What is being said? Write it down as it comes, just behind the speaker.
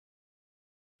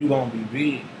You gonna be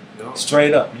big. Yep.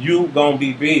 Straight up. You gonna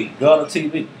be big. Gutta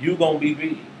TV. You gonna be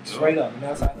big. Straight up. And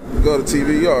that's how. Gutta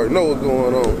TV, you already know what's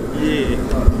going on. Yeah.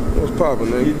 What's poppin',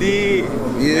 nigga? You did?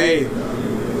 Yeah. Hey,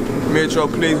 Metro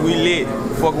Place, we lit.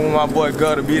 Fucking with my boy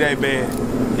Gutta, Bday band.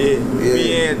 Yeah.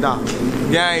 Me and Dolph.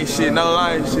 Gang shit, no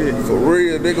lying shit. For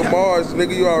real, nigga. Mars,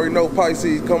 nigga, you already know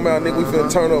Pisces come out, nigga. We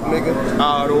finna turn up, nigga.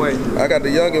 All the way. I got the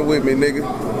youngin' with me,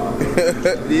 nigga.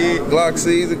 Yeah. Glock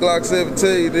season, Glock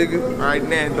 17, nigga. Right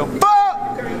now, the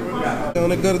fuck! On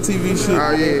that Gutta TV shit.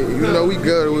 Oh yeah, you know we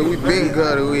Gutta with it. We been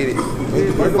Gutta with it.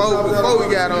 Before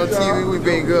we got on TV, we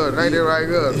been Gutta. Ain't that right,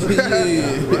 Gutta?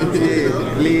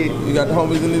 Yeah, lit. You got the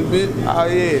homies in this bit? Oh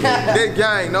yeah. That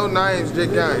gang, no names,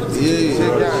 just gang. Yeah.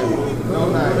 Just gang.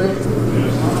 No names.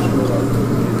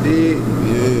 Yeah.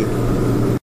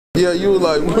 Yeah, you was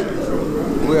like,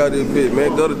 we out this bit,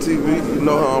 man. Gutta TV, you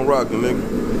know how I'm rocking,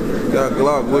 nigga. Got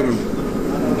Glock with me.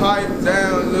 Pipe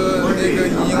down, little nigga,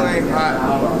 you ain't hot.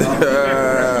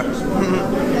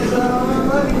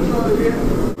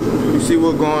 You see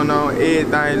what's going on,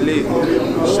 everything lit.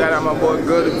 Shout out my boy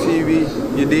Gutta TV,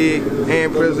 you dig,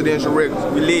 and Presidential Records.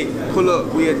 We lit, pull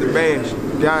up, we at the bash,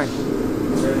 gang.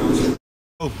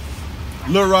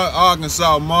 Little Rock,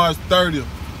 Arkansas, March 30th,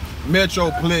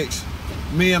 Metroplex.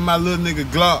 Me and my little nigga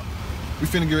Glock, we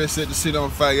finna get ready to set the city on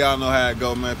fire. Y'all know how it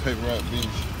go, man. Paper rock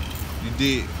business. You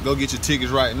did. Go get your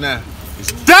tickets right now.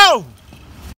 It's dope!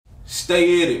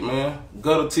 Stay at it, man.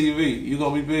 Gutta TV, you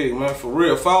gonna be big, man. For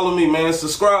real. Follow me, man.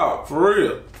 Subscribe. For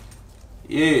real.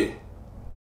 Yeah.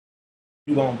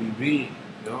 You gonna be big.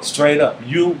 Yep. Straight up.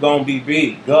 You gonna be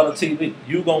big. Gutta TV.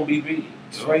 You gonna be big.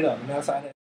 Straight up. And that's how that.